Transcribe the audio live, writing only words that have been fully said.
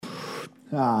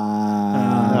This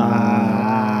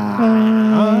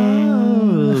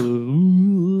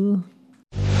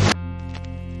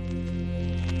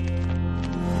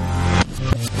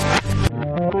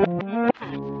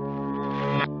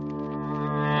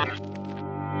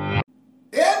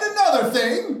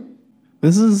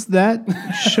is that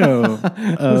show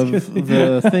of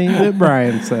the thing that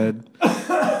Brian said.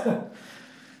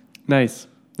 Nice.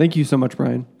 Thank you so much,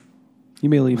 Brian. You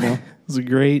may leave now. It was a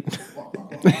great...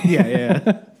 yeah.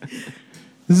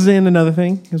 This is And Another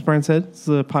Thing, as Brian said. This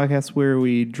is a podcast where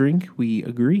we drink, we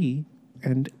agree,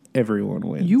 and everyone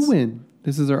wins. You win.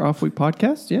 This is our off-week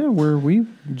podcast, where we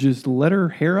just let our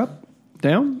hair up,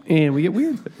 down, and we get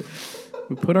weird.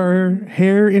 We put our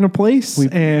hair in a place. We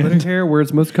put our hair where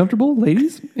it's most comfortable,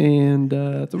 ladies, and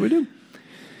that's what we do.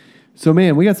 So,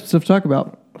 man, we got some stuff to talk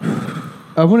about.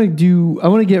 I want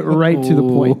to get right to the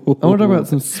point. I want to talk about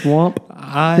some Swamp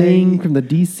Thing from the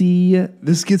DC.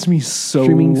 This gets me so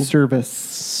streaming service,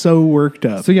 so worked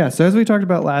up. So as we talked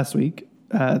about last week,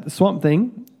 the Swamp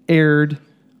Thing aired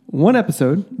one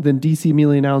episode. Then DC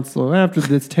immediately announced, well, after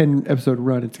this 10-episode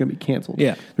run, it's going to be canceled.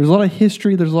 Yeah, there's a lot of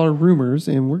history. There's a lot of rumors,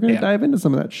 and we're going to dive into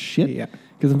some of that shit. Yeah,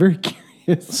 because I'm very curious.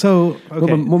 So,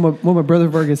 okay. what my brother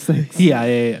Vargas thinks.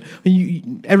 Yeah.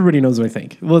 Everybody knows what I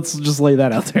think. Let's just lay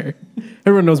that out there.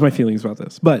 Everyone knows my feelings about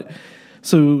this. But,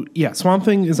 so, Swamp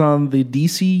Thing is on the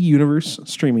DC Universe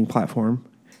streaming platform.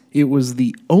 It was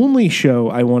the only show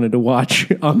I wanted to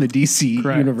watch on the DC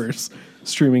Universe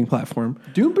streaming platform.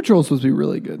 Doom Patrol is supposed to be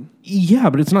really good. Yeah,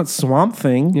 but it's not Swamp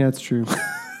Thing. Yeah, it's true.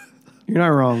 You're not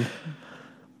wrong.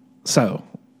 So,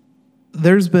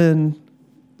 there's been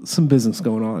some business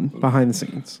going on behind the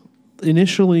scenes.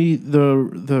 Initially, the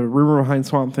rumor behind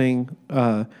Swamp Thing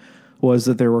was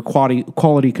that there were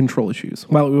quality control issues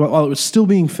while it was still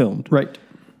being filmed. Right.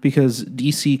 Because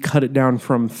DC cut it down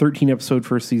from 13 episode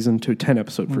first season to 10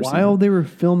 episode first season. While they were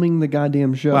filming the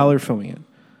goddamn show. While they're filming it.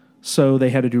 So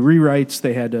they had to do rewrites.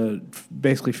 They had to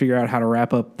basically figure out how to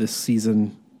wrap up this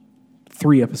season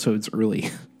 3 episodes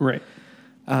early. Right.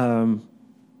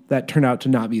 That turned out to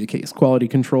not be the case. Quality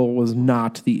control was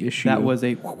not the issue. That was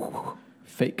a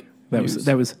fake news.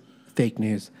 That was fake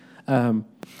news.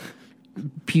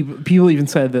 People even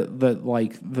said that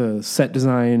like the set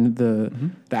design, the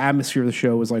atmosphere of the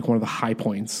show was like one of the high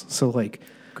points. So like,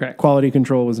 correct. Quality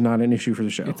control was not an issue for the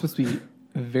show. It's supposed to be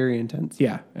very intense.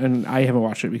 Yeah, and I haven't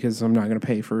watched it because I'm not going to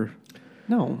pay for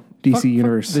DC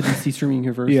Universe, the DC streaming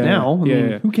universe. Yeah, now. I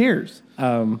mean, who cares?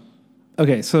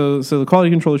 Okay, so the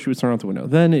quality control issue was thrown out the window.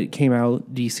 Then it came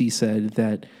out. DC said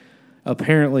that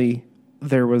apparently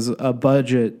there was a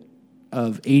budget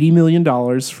of $80 million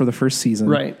for the first season,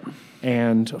 right?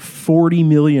 And $40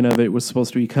 million of it was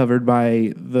supposed to be covered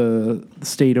by the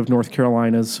state of North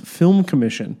Carolina's Film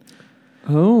Commission.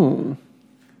 Oh,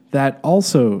 that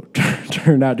also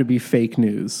turned out to be fake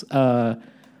news.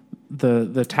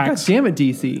 The tax, God damn it,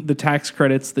 DC. The tax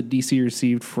credits that DC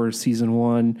received for season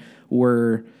 1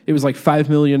 it was like $5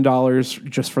 million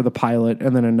just for the pilot,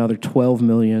 and then another $12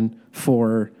 million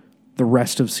for the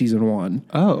rest of season 1.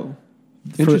 Oh,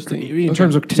 interesting. In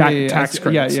terms of tax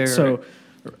credits. Yeah, so. Right.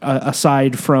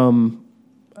 Aside from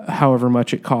however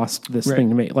much it cost this thing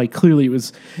to make, like clearly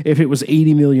if it was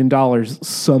 $80 million,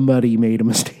 somebody made a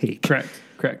mistake.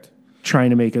 Correct.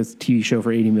 Trying to make a TV show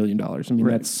for $80 million. I mean,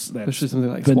 that's especially something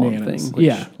like bananas. Swamp Thing,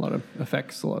 a lot of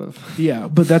effects, a lot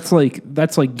of but that's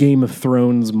like Game of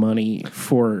Thrones money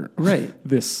for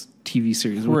this TV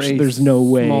series, for which there's no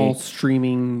way. Small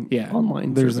streaming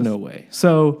online. There's service. no way.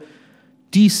 So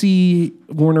DC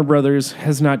Warner Brothers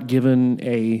has not given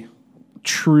a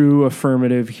true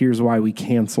affirmative, here's why we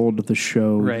canceled the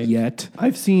show yet.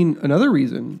 I've seen another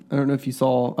reason. I don't know if you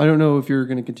saw, I don't know if you're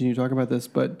going to continue talking about this,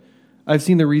 but I've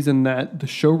seen the reason that the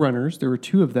showrunners, there were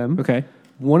 2 of them. Okay.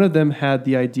 One of them had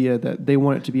the idea that they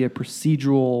want it to be a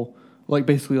procedural, like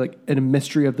basically like a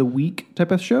mystery of the week type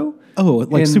of show. Oh,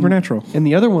 like Supernatural. And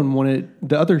the other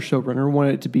the other showrunner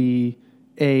wanted it to be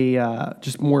a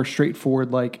just more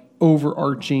straightforward, like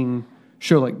overarching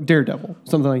show like Daredevil,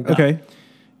 something like that. Okay.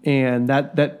 And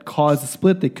that caused a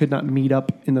split. They could not meet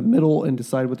up in the middle and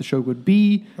decide what the show would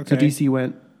be. Okay. So DC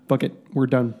went, fuck it, we're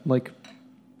done. Like,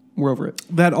 we're over it.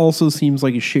 That also seems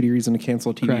like a shitty reason to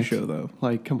cancel a TV show, though.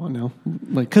 Like, come on now.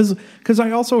 Like, because I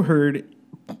also heard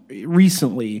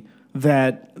recently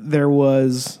that there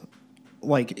was,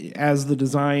 like, as the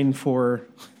design for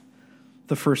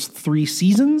the first 3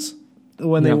 seasons,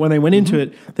 when they went into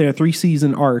it, they had a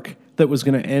 3-season arc that was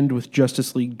going to end with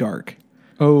Justice League Dark.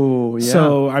 Oh, yeah.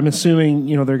 So I'm assuming,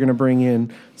 they're going to bring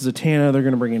in Zatanna, they're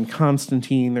going to bring in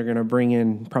Constantine, they're going to bring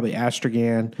in probably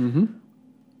Astragan. Mm-hmm.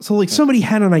 So, like, somebody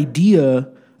had an idea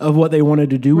of what they wanted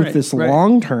to do with Right, this right.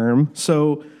 long term.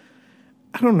 So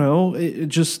I don't know. It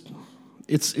just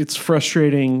it's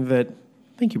frustrating that.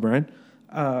 Thank you, Brian.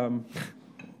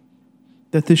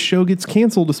 That this show gets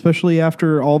canceled, especially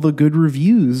after all the good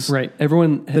reviews. Right.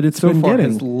 Everyone That it's so been far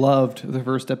getting. has loved the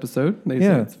first episode. They Yeah.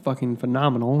 said it's fucking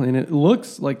phenomenal, and it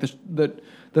looks like the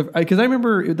because I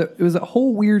remember it was a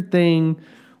whole weird thing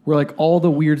where like all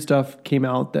the weird stuff came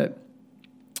out that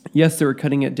yes, they were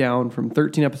cutting it down from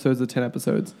 13 episodes to 10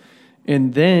 episodes.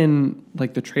 And then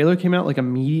like the trailer came out like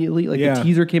immediately, like Yeah. the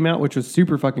teaser came out, which was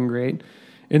super fucking great.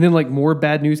 And then like more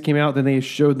bad news came out. Then they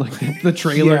showed like the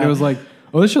trailer and Yeah. it was like,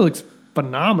 oh, this show looks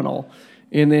phenomenal.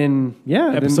 And then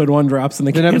Episode 1 drops and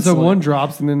they then cancel episode it. 1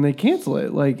 drops and then they cancel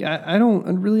it. Like I don't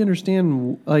really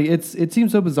understand. Like it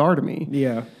seems so bizarre to me.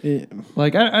 Yeah.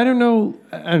 Like I don't know.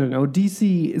 I don't know.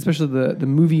 DC, especially the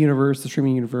movie universe, the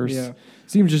streaming universe, Yeah.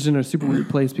 seems just in a super weird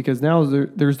place because now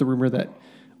there's the rumor that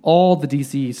all the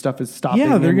DC stuff is stopping.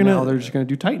 Yeah, they're and gonna- now they're just gonna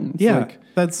do Titans. Yeah, Like,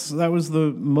 that was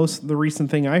the recent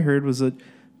thing I heard was that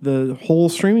the whole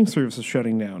streaming service is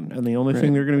shutting down, and the only thing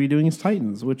Right. they're going to be doing is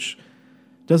Titans, which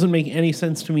doesn't make any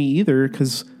sense to me either.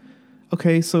 Because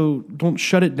okay, so don't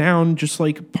shut it down, just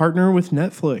like partner with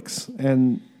Netflix,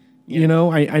 and you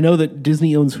know I know that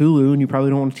Disney owns Hulu, and you probably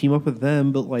don't want to team up with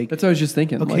them, but like that's what I was just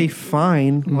thinking. okay, Like,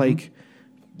 fine, like.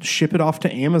 Ship it off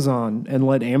to Amazon and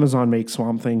let Amazon make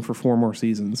Swamp Thing for 4 more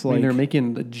seasons. I Like mean, they're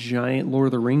making the giant Lord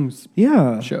of the Rings.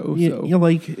 yeah show, Yeah, so. you know,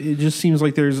 like it just seems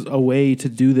like there's a way to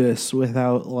do this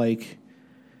without like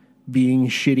being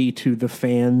shitty to the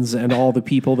fans and all the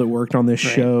people that worked on this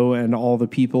Right. show and all the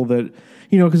people that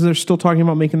because they're still talking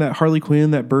about making that Harley Quinn,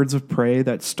 that Birds of Prey,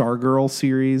 that Stargirl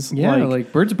series. Yeah,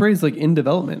 like Birds of Prey is like in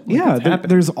development. Like, yeah, it's happening.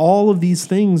 there's all of these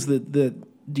things that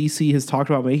DC has talked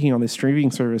about making on this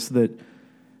streaming service that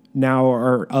now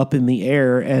are up in the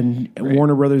air, and Right.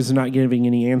 Warner Brothers is not giving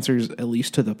any answers, at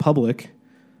least to the public.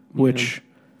 Which,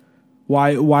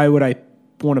 why would I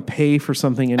want to pay for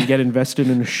something and get invested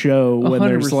in a show when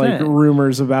there's like 100%.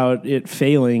 rumors about it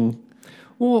failing?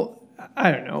 Well,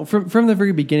 I don't know. From the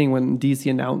very beginning, when DC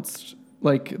announced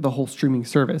like the whole streaming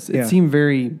service, it Yeah. seemed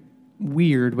very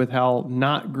weird with how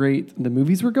not great the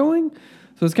movies were going.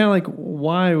 So it's kind of like,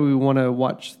 why we want to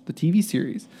watch the TV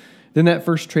series? Then that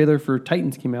first trailer for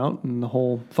Titans came out, and the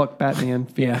whole "fuck Batman"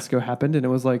 fiasco happened, and it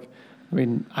was like, I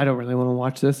mean, I don't really want to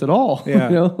watch this at all. Yeah.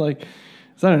 Like,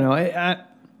 so I don't know.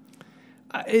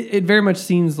 It very much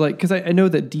seems like, because I know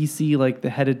that DC, like the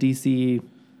head of DC,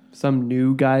 some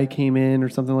new guy came in or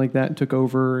something like that and took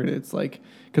over. And it's like,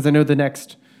 because I know the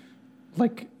next,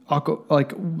 like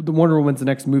the Wonder Woman's the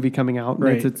next movie coming out, and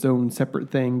it's Right. its own separate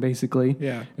thing, basically.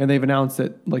 Yeah. And they've announced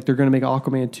that like they're going to make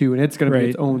Aquaman 2, and it's going to be Right.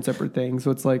 its own separate thing.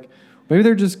 So it's like, maybe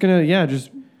they're just going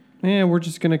to, we're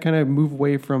just going to kind of move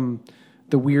away from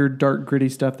the weird, dark, gritty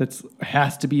stuff that's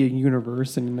has to be a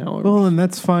universe, and now Well, and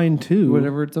that's fine too.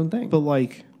 whatever its own thing. But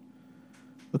like,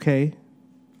 okay,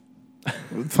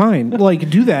 fine. Like,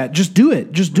 do that. Just do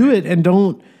it. Just do it, and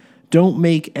don't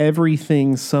make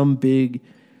everything some big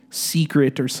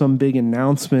secret or some big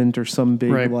announcement or some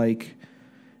big Right. like.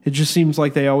 It just seems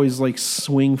like they always like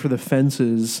swing for the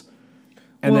fences,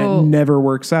 and Well- that never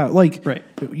works out. Like, Right.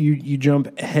 you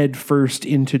jump head first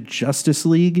into Justice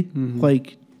League. Mm-hmm.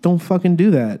 Like, don't fucking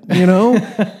do that. You know.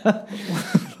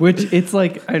 Which it's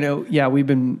like, I know, yeah, we've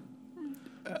been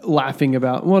laughing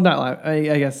about, well, not laugh,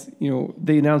 I guess,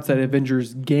 they announced that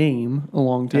Avengers game a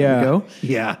long time ago.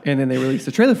 Yeah. And then they released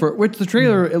a trailer for it, which the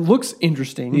trailer, it looks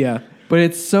interesting. Yeah. But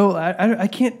it's so, I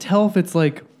can't tell if it's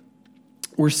like,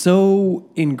 we're so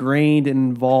ingrained and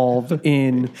involved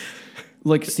in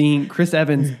like seeing Chris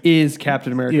Evans is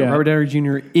Captain America, Yeah. Robert Downey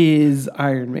Jr. is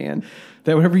Iron Man,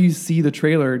 that whenever you see the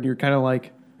trailer and you're kind of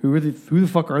like, who the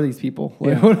fuck are these people?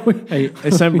 Like, Yeah. what do we- I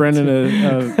sent Brendan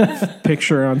a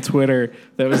picture on Twitter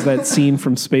that was that scene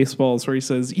from Spaceballs where he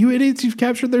says, "You idiots, you've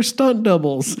captured their stunt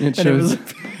doubles." It And shows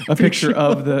was a picture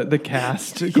of the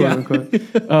cast, quote Yeah. unquote,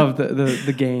 of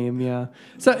the game. Yeah.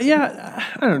 So yeah,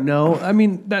 I don't know. I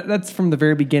mean, that's from the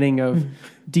very beginning of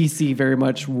DC. Very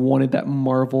much wanted that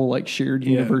Marvel like shared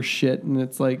Yeah. universe shit, and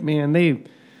it's like, man, they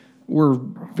were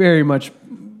very much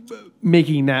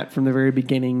making that from the very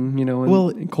beginning,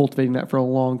 and cultivating that for a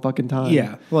long fucking time.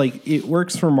 Yeah, like it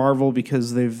works for Marvel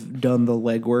because they've done the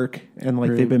legwork and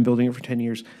like Right. they've been building it for 10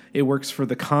 years. It works for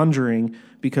The Conjuring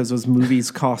because those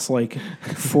movies cost like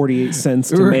 48 cents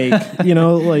to make.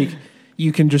 Like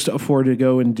you can just afford to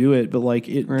go and do it. But like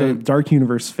the Right. Dark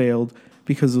Universe failed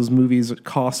because those movies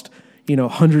cost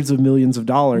hundreds of millions of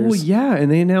dollars. Well, yeah, and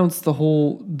they announced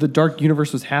the Dark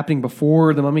Universe was happening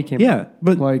before the Mummy came out. Yeah,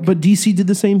 but DC did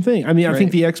the same thing. I mean, I think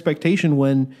Right. the expectation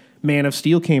when Man of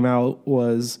Steel came out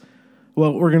was,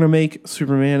 well, we're gonna make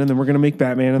Superman, and then we're gonna make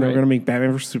Batman, and then we're gonna make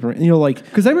Batman versus Superman. You know, like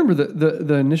because I remember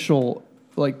the initial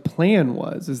like plan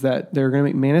is that they're gonna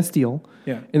make Man of Steel,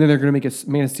 Yeah. and then they're gonna make a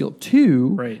Man of Steel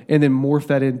 2, Right. and then morph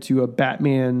that into a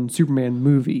Batman Superman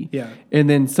movie, Yeah. and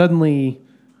then suddenly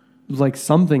like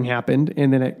something happened,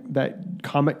 and then at that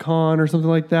Comic-Con or something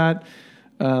like that,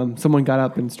 someone got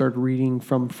up and started reading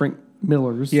from Frank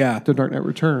Miller's The Dark Knight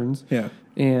Returns, Yeah.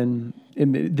 and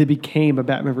they became a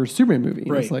Batman versus Superman movie.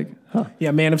 And Right. it's like, huh.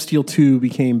 Yeah, Man of Steel 2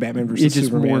 became Batman versus It just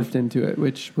Superman. morphed into it,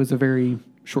 which was a very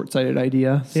short-sighted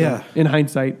idea. So Yeah. in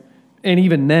hindsight, and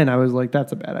even then, I was like,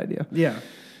 "That's a bad idea." Yeah.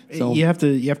 So- You have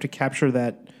to capture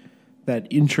that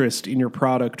interest in your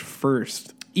product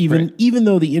first. Even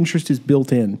though the interest is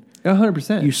built in,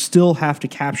 100%. you still have to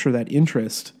capture that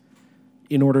interest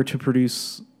in order to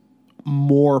produce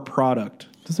more product.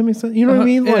 Does that make sense? You know what I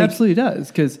mean? It absolutely does.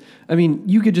 Because I mean,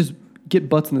 you could just get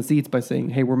butts in the seats by saying,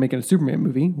 "Hey, we're making a Superman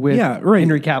movie with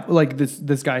Henry Cavill, like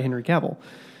this guy Henry Cavill."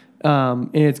 And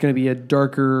it's going to be a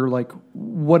darker, like,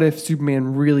 what if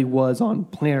Superman really was on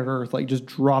planet Earth, like just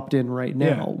dropped in right now?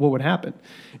 Yeah. What would happen?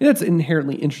 And that's an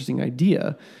inherently interesting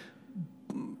idea.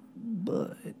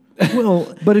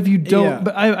 well, But if you don't, Yeah.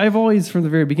 but I've always from the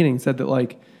very beginning said that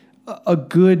like a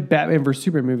good Batman versus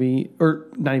Superman movie, or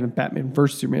not even Batman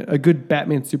versus Superman, a good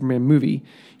Batman Superman movie,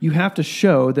 you have to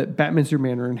show that Batman and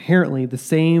Superman are inherently the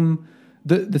same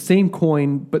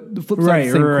coin, but the flip side of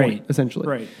the same coin, essentially.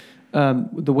 Right.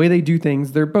 The way they do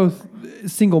things, they're both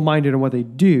single-minded in what they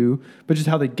do, but just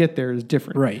how they get there is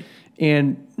different. Right.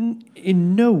 And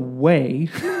in no way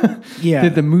Yeah.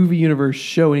 did the movie universe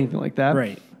show anything like that.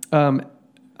 Right.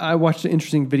 I watched an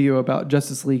interesting video about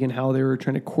Justice League and how they were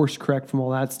trying to course correct from all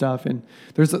that stuff. And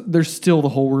there's still the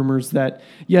whole rumors that,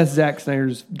 yes, Zack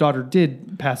Snyder's daughter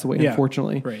did pass away, Yeah.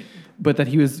 unfortunately. Right. But that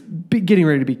he was getting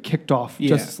ready to be kicked off Yeah.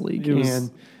 Justice League. It was- And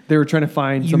they were trying to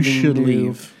find You something should new.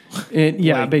 leave. And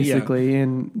yeah, Like, basically.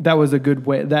 And that was a good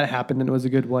way. That happened, and it was a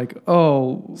good, like,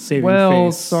 oh, Save your well,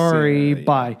 face. sorry, Yeah, yeah.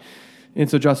 bye. And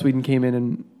so Joss Whedon came in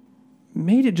and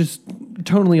made it just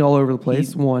tonally all over the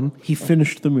place. One. He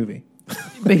finished the movie.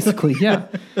 Basically, yeah.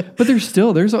 But there's a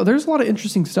lot of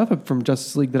interesting stuff up from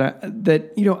Justice League that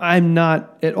I'm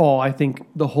not at all. I think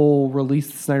the whole release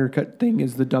the Snyder Cut thing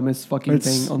is the dumbest fucking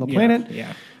thing on the planet.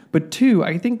 Yeah. But two,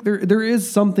 I think there is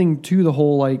something to the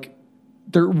whole, like,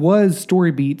 there was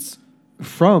story beats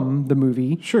from the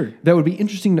movie, Sure. that would be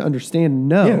interesting to understand and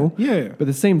know. Yeah. But at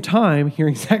the same time,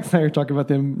 hearing Zack Snyder talk about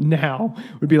them now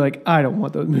would be like, I don't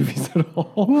want those movies at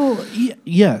all. Well,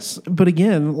 yes, but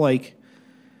again, like,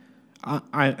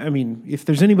 I mean, if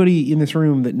there's anybody in this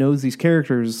room that knows these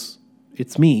characters,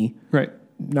 it's me. Right.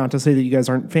 Not to say that you guys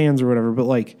aren't fans or whatever, but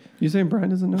like, You saying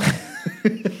Brian doesn't know?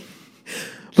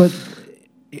 but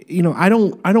I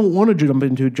don't want to jump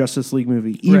into a Justice League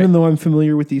movie, even Right. though I'm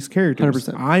familiar with these characters.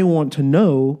 100%. I want to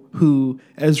know who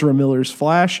Ezra Miller's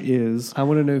Flash is. I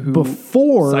want to know who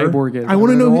Before Cyborg is. I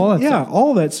want to know all that stuff.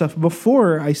 all that stuff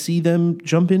before I see them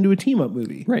jump into a team up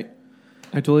movie. Right.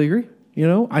 I totally agree. You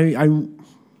know, I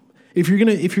if you're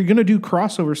gonna do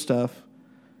crossover stuff,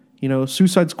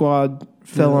 Suicide Squad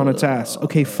fell on its ass.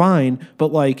 Okay, fine,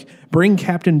 but like bring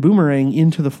Captain Boomerang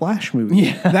into the Flash movie.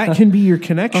 Yeah. That can be your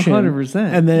connection. 100%,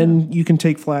 And then you can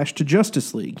take Flash to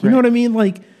Justice League. You know Right. what I mean?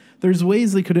 Like there's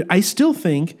ways they could. I still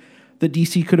think that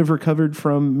DC could have recovered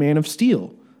from Man of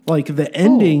Steel. Like the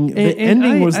ending,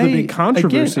 was the big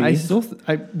controversy.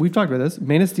 Again, we've talked about this.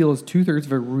 Man of Steel is 2/3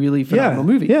 of a really phenomenal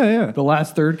movie. Yeah. The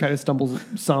last third kind of stumbles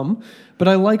some, but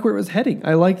I like where it was heading.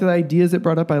 I liked the ideas it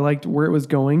brought up. I liked where it was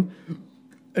going.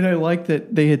 And I liked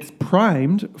that they had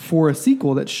primed for a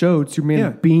sequel that showed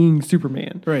Superman being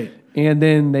Superman. Right. And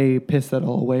then they pissed that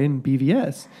all away in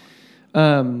BVS.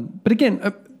 But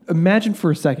again, imagine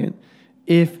for a second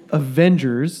if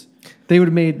Avengers, they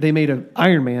made an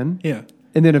Iron Man. Yeah.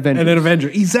 And then Avengers. And then Avenger.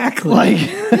 Exactly.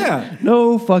 Like, yeah.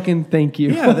 no fucking thank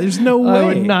you. Yeah, there's no I way.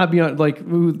 would not be on, like,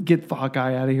 ooh, get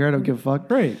Hawkeye out of here. I don't give a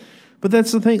fuck. Right. But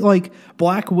that's the thing. Like,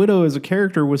 Black Widow as a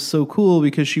character was so cool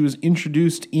because she was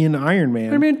introduced in Iron Man.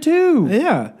 Iron Man 2.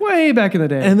 Yeah. Way back in the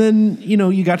day. And then,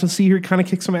 you got to see her kind of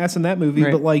kick some ass in that movie,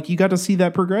 Right. but like, you got to see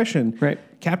that progression. Right.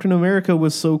 Captain America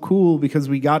was so cool because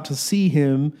we got to see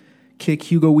him kick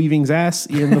Hugo Weaving's ass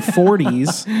in the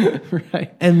 40s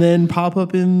right. and then pop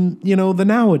up in, the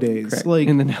nowadays. Correct. Like,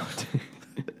 in the nowadays.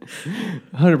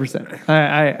 100%.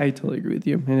 I totally agree with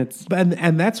you. And it's,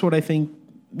 and that's what I think,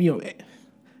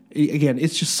 again,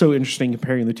 it's just so interesting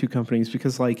comparing the two companies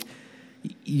because, like,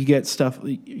 you get stuff,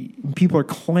 people are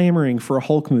clamoring for a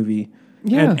Hulk movie,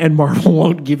 Yeah. and Marvel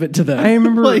won't give it to them. I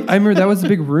remember Like, that was a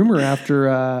big rumor after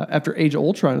Age of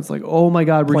Ultron. It's like, oh my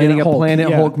God, we're Planet getting a Hulk, Planet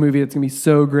yeah. Hulk movie that's going to be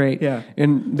so great. Yeah.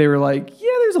 And they were like, yeah,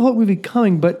 there's a Hulk movie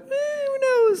coming, but who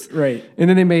knows? Right. And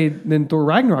then Thor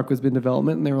Ragnarok was in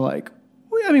development, and they were like,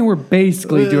 we're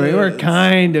basically we're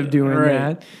kind of doing Right.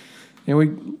 that. And we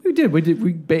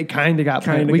kind of got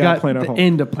Kinda we got got Planet the Hulk.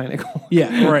 end of Planet Hulk.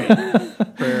 Yeah, right.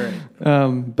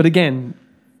 But again,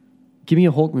 give me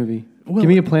a Hulk movie. Well, give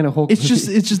me a Planet Hulk It's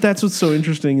movie. just that's what's so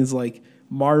interesting is like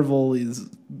Marvel is,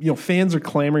 fans are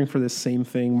clamoring for this same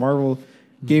thing. Marvel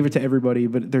gave it to everybody,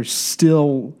 but there's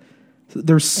so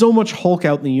much Hulk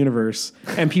out in the universe,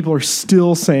 and people are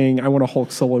still saying, I want a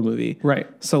Hulk solo movie. Right.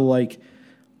 So like,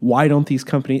 why don't these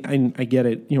companies, I get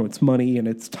it, it's money and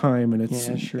it's time and it's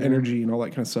energy and all that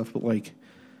kind of stuff, but like,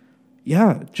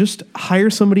 yeah, just hire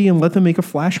somebody and let them make a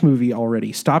Flash movie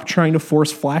already. Stop trying to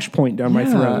force Flashpoint down my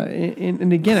throat.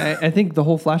 And again, I think the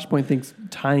whole Flashpoint thing's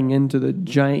tying into the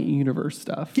giant universe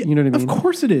stuff. Yeah, you know what I mean? Of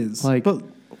course it is. Like, but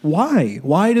why?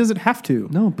 Why does it have to?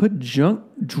 No, put drunk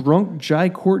Jai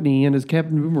Courtney in as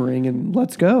Captain Boomerang and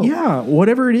let's go. Yeah,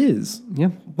 whatever it is. Yeah.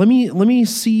 Let me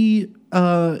see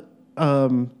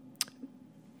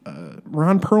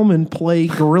Ron Perlman play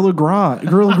Gorilla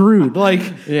Groot. Like,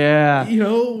 Yeah.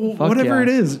 whatever yeah. it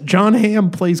is. John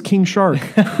Hamm plays King Shark.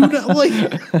 Who like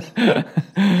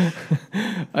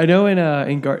I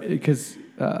know because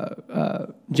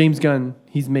James Gunn,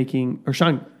 he's making, or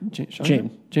James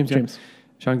Gunn?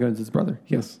 Sean Gunn's his brother.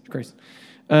 Yes. Christ.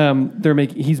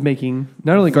 He's making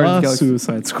not only Guardians of the Galaxy.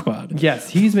 Suicide Squad. Yes,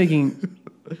 he's making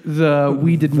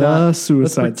Suicide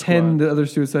let's pretend Squad. the other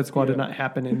Suicide Squad did not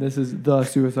happen, and this is the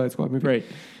Suicide Squad movie. Right.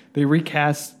 They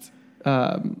recast.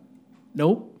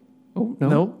 Nope. Oh no.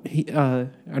 Nope. I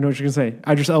know what you're gonna say.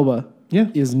 Idris Elba Yeah.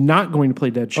 is not going to play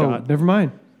Oh, Deadshot. never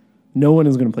mind. No one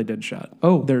is going to play Deadshot.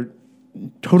 Oh. They're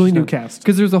totally new cast.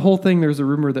 Because there's a whole thing. There's a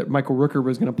rumor that Michael Rooker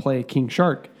was going to play King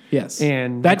Shark. Yes.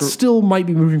 And that still might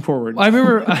be moving forward. I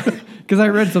remember because I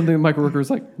read something that Michael Rooker was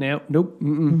like, nope,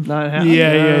 not happening.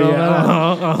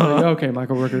 Yeah. Like, okay,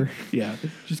 Michael Rooker, Yeah.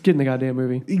 just get in the goddamn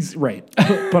movie. Right.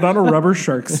 But on a rubber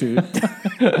shark suit.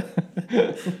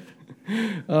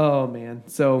 Oh man.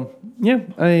 So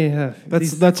yeah,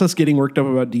 That's us getting worked up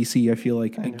about DC, I feel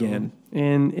like, again.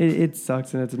 and it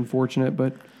sucks and it's unfortunate,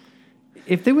 but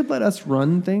if they would let us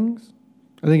run things,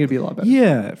 I think it'd be a lot better.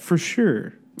 Yeah, for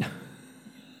sure.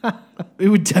 It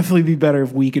would definitely be better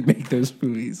if we could make those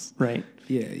movies. Right.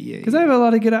 Yeah. Because I have a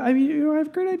lot of good. I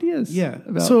have great ideas. Yeah.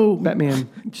 About So- Batman.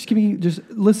 Just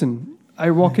listen. I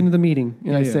walk into the meeting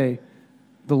and I say,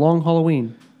 "The Long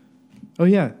Halloween," Oh,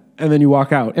 yeah. And then you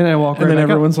walk out. and I walk. and right then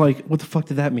back everyone's like, what the fuck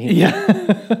did that mean? Yeah.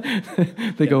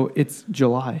 They go, "It's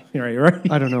July."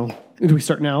 Right. I don't know. Do we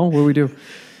start now? What do we do?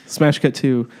 Smash cut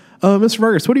 2. Mr.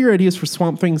 Vargas, what are your ideas for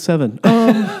Swamp Thing 7?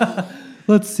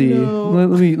 Let's see. No. Let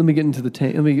me get into the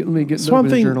tank. Let me get Swamp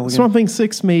into the journal Thing, again. Swamp Thing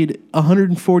 6 made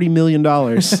 $140 million off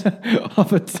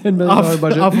Off a $10 million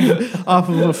budget. off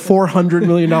of a $400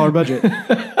 million budget.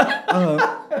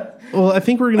 Well, I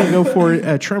think we're going to go for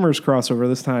a Tremors crossover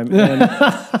this time.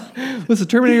 And Listen,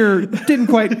 Terminator didn't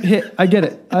quite hit. I get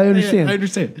it. I understand. I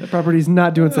understand. The property's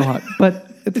not doing so hot,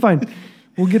 but it's fine.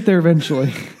 We'll get there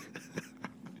eventually.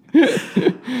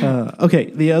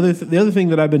 Okay, the other thing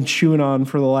that I've been chewing on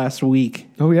for the last week,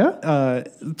 Oh yeah.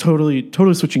 totally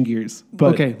switching gears.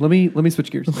 But Okay. Let me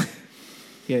switch gears.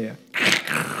 yeah.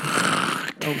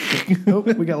 Oh shit. Oh,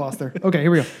 we got lost there. Okay,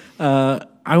 here we go.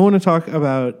 I want to talk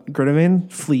about Greta Van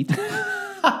Fleet,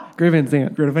 Grave Van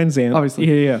Zandt. Greta Van Zandt,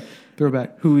 Obviously. yeah,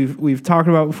 Throwback. who we've talked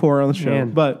about before on the show.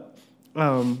 Man. But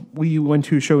we went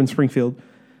to a show in Springfield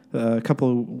a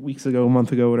couple of weeks ago, a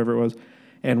month ago, whatever it was,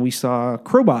 and we saw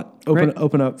Crowbot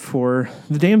open up for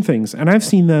the Damn Things, and I've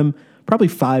seen them probably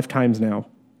 5 times now,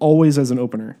 always as an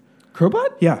opener. Crowbot?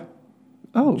 Yeah.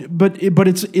 Oh. But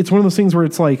it's one of those things where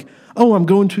it's like, oh, I'm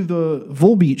going to the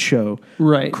Volbeat show.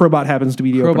 Right. Crowbot happens to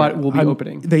be the Crowbot opener. will be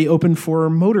opening. They opened for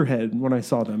Motorhead when I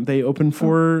saw them. They opened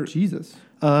for Jesus.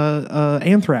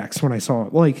 Anthrax when I saw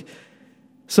it. Like,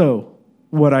 so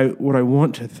what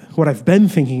I've been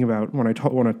thinking about when I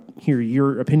want to hear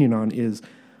your opinion on is,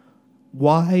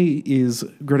 why is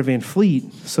Greta Van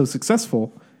Fleet so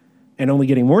successful and only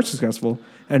getting more successful?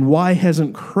 And why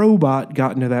hasn't Crowbot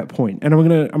gotten to that point? And I'm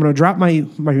gonna drop my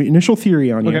initial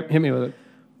theory on you. Okay, hit me with it.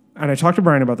 And I talked to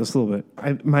Brian about this a little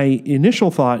bit. My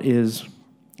initial thought is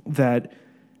that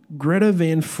Greta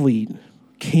Van Fleet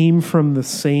came from the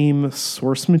same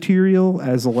source material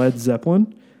as Led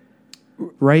Zeppelin,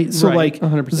 right? So Right, like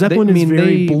 100%. Zeppelin is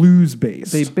very blues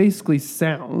based. They basically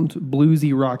sound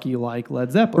bluesy, rocky like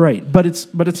Led Zeppelin. Right, but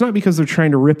it's not because they're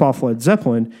trying to rip off Led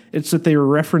Zeppelin. It's that they were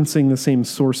referencing the same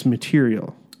source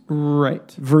material. Right.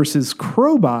 Versus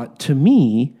Crowbot, to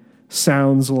me,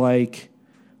 sounds like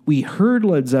we heard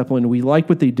Led Zeppelin, we like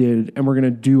what they did, and we're going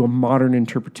to do a modern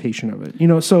interpretation of it. You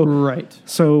know, so Right.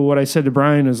 So what I said to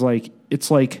Brian is like, it's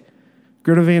like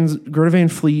Greta Van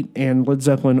Fleet and Led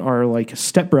Zeppelin are like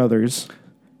stepbrothers,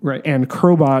 Right. and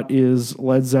Crowbot is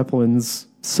Led Zeppelin's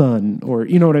son, or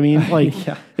you know what I mean? Like,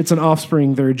 Yeah. it's an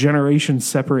offspring. They're a generation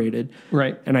separated,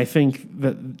 Right. and I think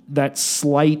that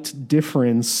slight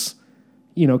difference,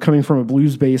 you know, coming from a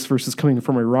blues bass versus coming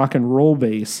from a rock and roll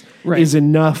bass, Right. is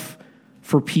enough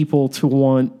for people to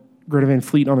want Greta Van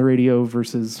Fleet on the radio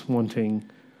versus wanting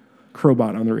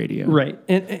Crowbot on the radio. Right.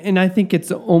 And I think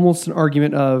it's almost an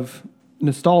argument of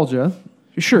nostalgia.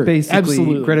 Sure. Basically,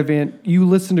 Absolutely. you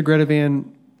listen to Greta Van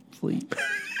Fleet.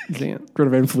 Greta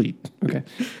Van Fleet. Okay.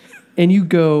 And you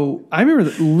go, I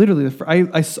remember literally,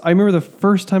 I remember the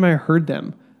first time I heard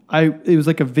them. It was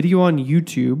like a video on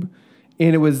YouTube,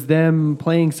 and it was them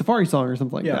playing Safari Song or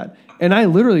something like Yeah. that. And I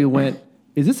literally went,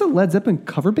 is this a Led Zeppelin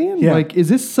cover band? Yeah. Like, is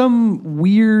this some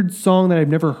weird song that I've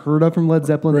never heard of from Led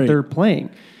Zeppelin that Right. they're playing?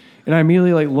 And I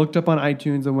immediately like looked up on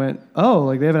iTunes and went, oh,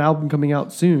 like they have an album coming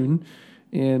out soon,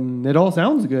 and it all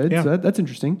sounds good. Yeah. So that's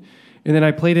interesting. And then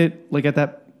I played it like at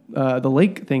that the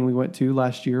lake thing we went to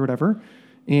last year, or whatever.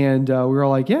 And we were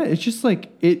all like, yeah, it's just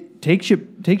like it takes you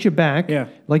back. Yeah.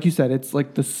 Like you said, it's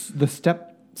like the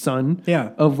stepson Yeah.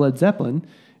 of Led Zeppelin.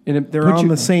 And They're on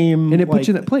the same, and it puts like,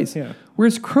 you in that place. yeah.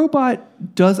 Whereas Crowbot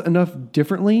does enough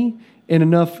differently and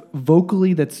enough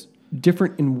vocally that's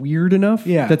different and weird enough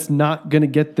Yeah. that's not going to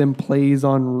get them plays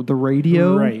on the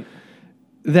radio. Right.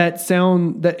 That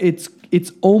sound that it's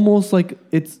almost like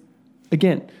it's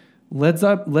again Led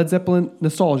Zeppelin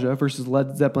nostalgia versus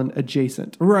Led Zeppelin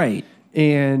adjacent. Right.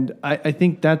 And I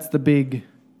think that's the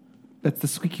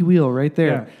squeaky wheel right there.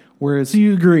 Yeah. Whereas So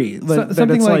you agree that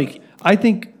something it's like I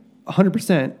think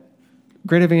 100%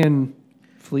 Greta Van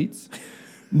Fleet's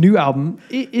new album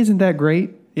isn't that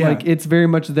great. Yeah. Like it's very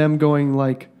much them going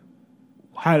like,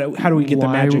 how do we get the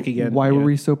magic again? Why Yeah. were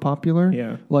we so popular?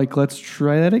 Yeah. Like let's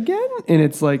try that again. And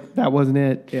it's like that wasn't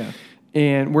it. Yeah.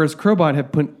 And whereas Crowbot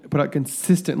have put out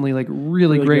consistently like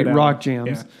really great good rock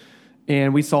albums. jams.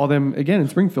 And we saw them again in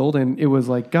Springfield, and it was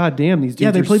like, God damn, these dudes.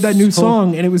 Yeah, they are played that new so-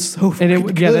 song, and it was so and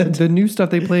fucking good. the new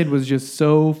stuff they played was just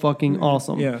so fucking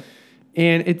awesome. Yeah.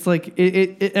 And it's like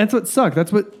it that's what sucked.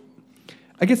 That's what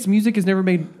I guess music has never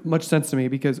made much sense to me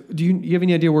because do you have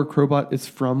any idea where Crowbot is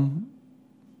from?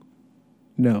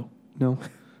 No. No.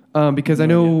 Because I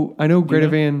know Greta know?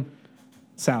 Van.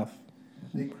 South.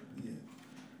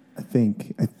 I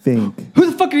think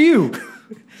Who the fuck are you?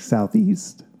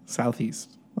 southeast,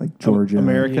 Southeast. like Georgia,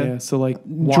 America. Yeah, so like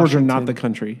Georgia, not Washington. the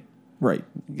country. Right.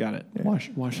 Got it.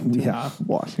 Washington. Yeah,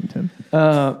 Washington.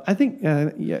 I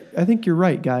think you're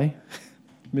right, guy.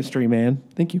 Mystery man.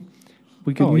 Thank you.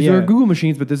 We could Oh, use yeah. our Google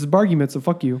machines, but this is Bargument, so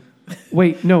fuck you.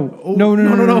 Wait, no. Oh, No,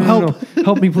 help.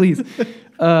 Help me, please.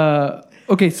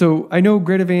 Okay, so I know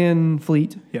Greta Van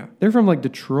Fleet. Yeah. They're from like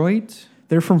Detroit,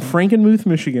 They're from Frankenmuth,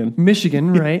 Michigan.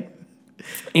 Michigan, right?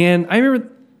 And I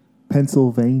remember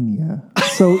Pennsylvania.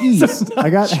 So east. I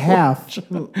got half.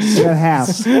 I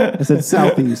said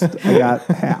southeast. I got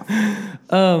half.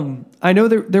 I know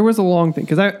there was a long thing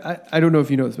because I don't know if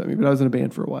you know this about me, but I was in a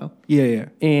band for a while. Yeah.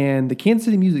 And the Kansas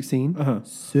City music scene Uh-huh.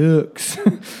 sucks.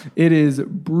 It is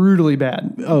brutally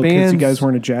bad. Oh, because you guys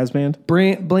weren't a jazz band?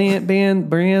 Bands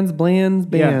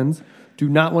do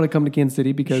not want to come to Kansas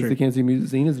City because Sure. the Kansas City music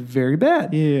scene is very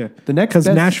bad. Yeah. The next Because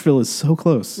best- Nashville is so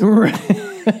close. Right.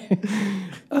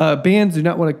 Bands do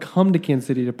not want to come to Kansas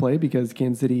City to play because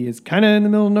Kansas City is kind of in the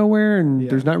middle of nowhere and Yeah.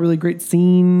 there's not really a great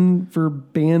scene for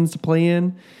bands to play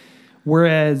in.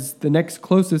 Whereas the next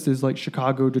closest is like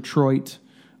Chicago, Detroit,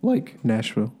 like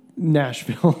Nashville.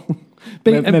 Nashville.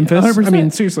 Memphis? 100%. I mean,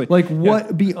 seriously. Like Yeah.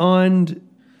 what beyond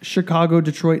Chicago,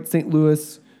 Detroit, St.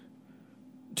 Louis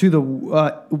to the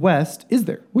west is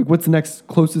there? Like what's the next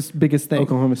closest, biggest thing?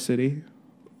 Oklahoma City.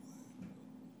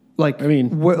 Like I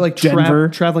mean, what, like Denver.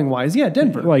 traveling wise, yeah,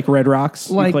 Denver. Like Red Rocks.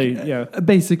 You Like play- yeah.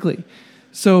 basically.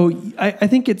 So I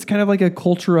think it's kind of like a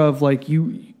culture of like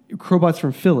Crowbot's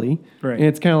from Philly, Right. And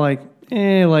it's kind of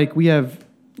like we have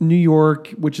New York,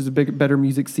 which is a better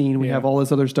music scene. We Yeah. have all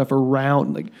this other stuff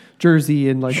around like Jersey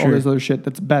and like all Sure. this other shit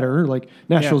that's better. Like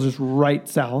Nashville's just right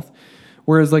south,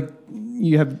 whereas like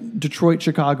you have Detroit,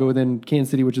 Chicago, then Kansas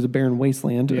City, which is a barren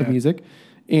wasteland Yeah. of music.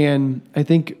 And I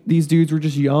think these dudes were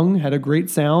just young, had a great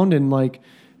sound, and like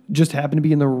just happened to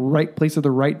be in the right place at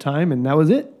the right time, and that was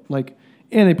it. Like,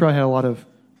 and they probably had a lot of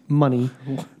money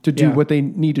to do Yeah. what they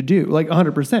need to do, like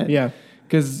 100%. Yeah.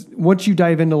 Because once you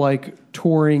dive into like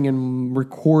touring and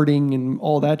recording and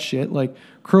all that shit, like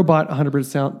Crowbot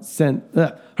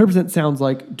 100% sounds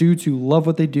like dudes who love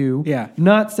what they do. Yeah.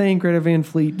 Not saying Greta Van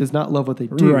Fleet does not love what they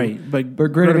do. Right. But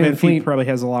Greta Van Fleet probably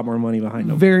has a lot more money behind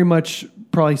them. very much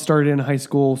probably started in high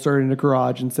school, started in a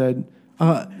garage and said,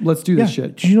 let's do this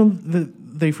shit. Did you know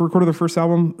that they've recorded their first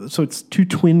album? So it's two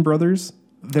twin brothers,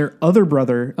 their other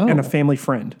brother, and a family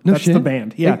friend. No That's shit. the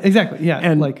band. Yeah. Exactly. Yeah.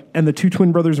 And and the two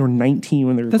twin brothers were 19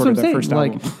 when they that's what I'm recorded saying. that first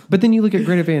album. But then you look at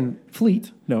Greta Van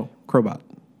Fleet. No, Crowbot.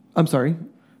 I'm sorry.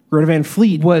 Greta Van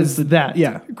Fleet Was that.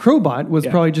 Yeah. Crowbot was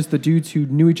probably just the dudes who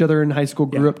knew each other in high school,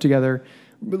 grew up together,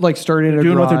 like started in a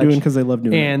doing garage. what they're doing because they love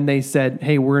doing it. And they said,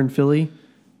 hey, we're in Philly.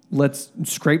 Let's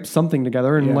scrape something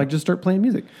together and like just start playing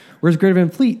music. Whereas Greta Van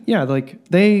Fleet, like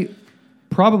they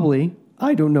probably,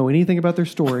 I don't know anything about their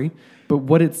story, but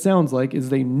what it sounds like is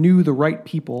they knew the right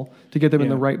people to get them in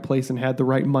the right place and had the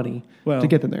right money to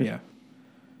get them there. Yeah.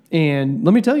 And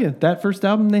let me tell you, that first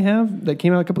album they have that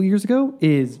came out a couple years ago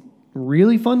is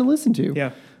really fun to listen to.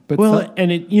 Yeah. But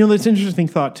and it, that's an interesting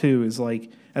thought too, is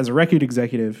like, as a record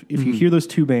executive, if you hear those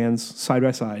two bands side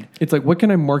by side, it's like, what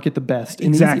can I market the best? And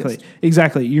exactly, easiest?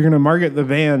 exactly. You're going to market the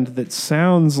band that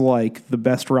sounds like the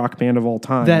best rock band of all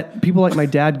time. That people like my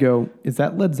dad go, is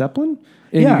that Led Zeppelin?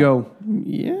 And you go,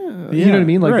 yeah. You know what I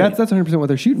mean? Like right. that's 100% what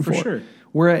they're shooting for. sure.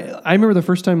 Where I remember the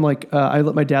first time, like I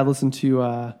let my dad listen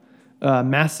to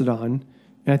Mastodon,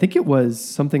 and I think it was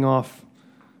something off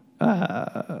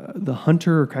The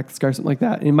Hunter or Crack the Sky or something like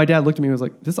that. And my dad looked at me and was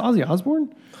like, "This is Ozzy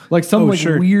Osbourne?" Like some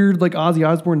weird like Ozzy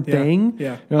Osbourne thing.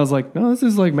 Yeah. And I was like, "No, this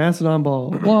is like Mastodon, blah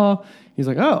blah blah." He's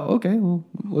like, "Oh, okay. Well,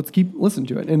 let's keep listening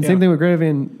to it." And same thing with Greta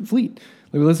Van Fleet.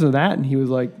 Like we listened to that, and he was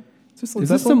like, "Is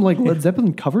this some like Led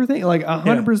Zeppelin cover thing?" Like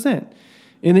 100%.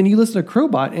 And then you listen to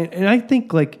Crowbot, and I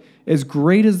think like as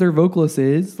great as their vocalist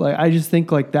is, like I just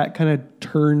think like that kind of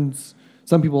turns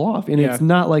some people off, and it's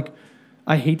not like.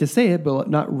 I hate to say it,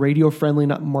 but not radio friendly,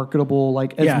 not marketable,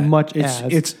 like as much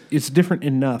as it's different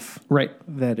enough, right?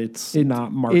 That it's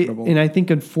not marketable, and I think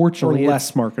unfortunately, or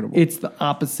less marketable. It's the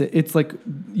opposite. It's like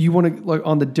you want to like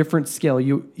on the different scale.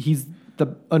 He's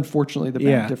unfortunately the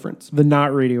bad difference, the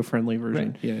not radio friendly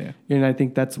version. Right. Yeah. And I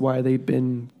think that's why they've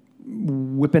been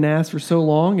whipping ass for so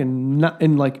long,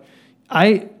 and like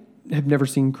I have never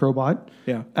seen Crowbot.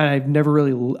 Yeah. And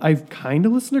I've kind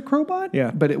of listened to Crowbot. Yeah.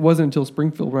 But it wasn't until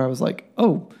Springfield where I was like,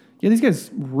 oh, yeah, these guys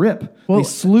rip. Well, they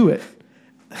slew it.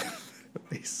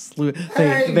 They slew it.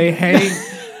 They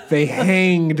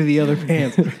hanged the other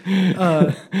bands.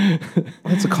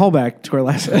 That's a callback to our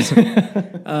last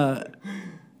episode.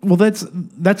 Well,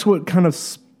 that's what kind of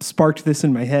sparked this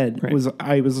in my head. Right. Was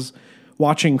I was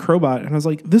watching Crowbot and I was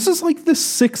like, this is like the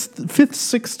fifth,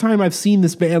 sixth time I've seen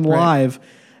this band live.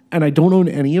 And I don't own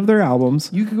any of their albums.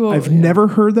 You could go. I've never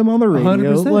heard them on the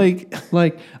radio. 100%.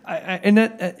 Like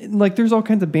there's all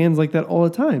kinds of bands like that all the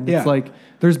time. It's like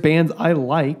there's bands I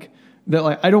like that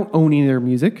like I don't own any of their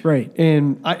music. Right.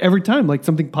 And every time like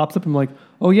something pops up, I'm like,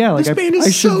 oh yeah, like this band is I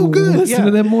should so good. listen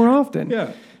to them more often.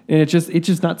 Yeah. And it's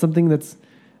just not something that's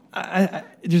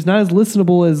just not as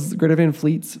listenable as Greta Van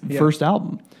Fleet's first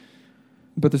album.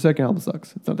 But the second album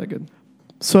sucks. It's not that good.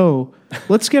 So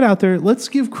let's get out there. Let's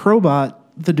give Crowbot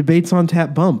the Debates on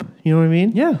Tap bump. You know what I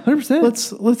mean? Yeah, 100%.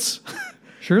 Let's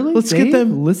Shirley, let's Dave, get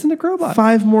them listen to Crowbot.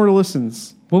 5 more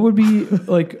listens. What would be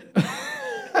like?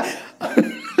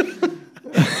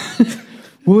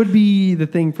 What would be the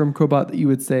thing from Crowbot that you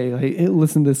would say, like, hey,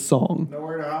 listen to this song?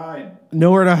 Nowhere to hide.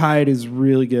 Nowhere to Hide is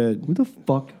really good. Who the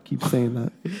fuck keeps saying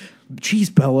that?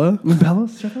 Jeez, Bella. Bella,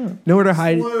 shut up. Nowhere to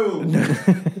Hide.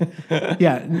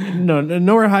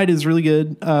 Nowhere to Hide is really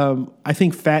good. I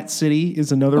think Fat City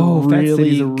is another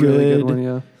really good one,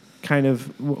 yeah. kind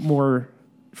of more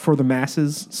for the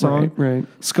masses song. Right.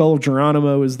 Skull of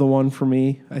Geronimo is the one for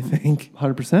me, I think.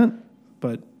 100%.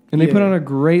 But And they put on a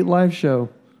great live show.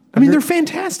 I mean, they're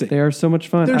fantastic. They are so much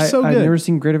fun. They're so good. I've never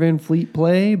seen Greta Van Fleet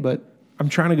play, but... I'm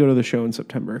trying to go to the show in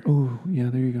September. Oh, yeah,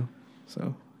 there you go.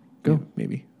 So, Go.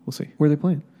 Maybe. We'll see. Where are they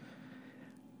playing?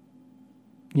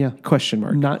 Yeah. Question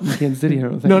mark. Not in Kansas City, I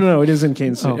don't think. No, it is in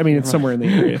Kansas City. Oh, I mean, it's somewhere in the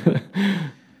area.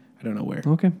 I don't know where.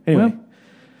 Okay. Anyway.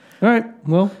 Well, all right.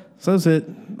 Well, So that's it.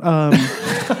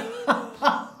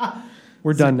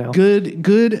 we're done now.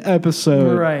 Good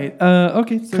episode. Right.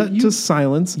 Okay. So Cut to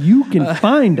silence. you can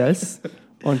find us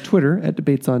on Twitter at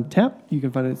Debates on Tap. You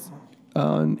can find us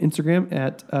on Instagram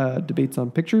at Debates on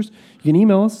Pictures. You can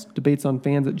email us,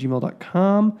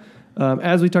 debatesonfans@gmail.com.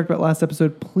 As we talked about last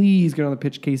episode, please get on the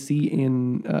Pitch KC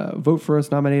and vote for us,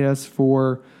 nominate us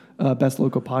for Best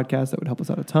Local Podcast. That would help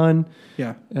us out a ton.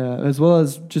 Yeah. As well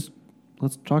as just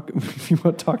let's talk. If you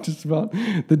want to talk to us about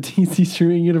the DC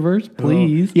streaming universe,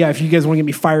 please. Yeah, if you guys want to get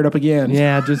me fired up again.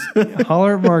 Yeah, just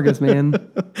holler at Vargas, man.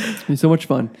 It'll be so much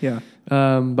fun. Yeah.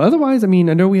 But otherwise, I mean,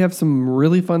 I know we have some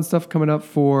really fun stuff coming up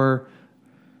for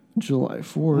July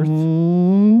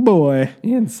 4th Boy.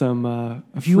 and some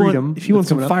If you freedom. want, if you want that's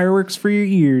some coming up. fireworks for your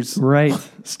ears, Right.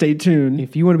 stay tuned.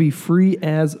 If you want to be free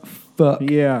as fuck,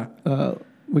 Yeah.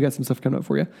 we got some stuff coming up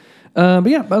for you. But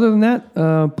yeah, other than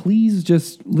that, please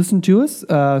just listen to us,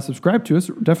 subscribe to us,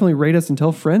 definitely rate us and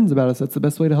tell friends about us. That's the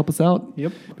best way to help us out.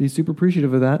 Yep. Be super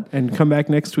appreciative of that. And come back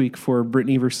next week for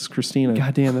Brittany versus Christina.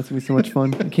 God damn, that's going to be so much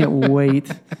fun. I can't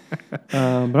wait. But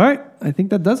all right, I think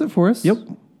that does it for us. Yep.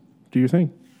 Do your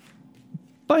thing.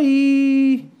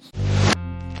 Bye.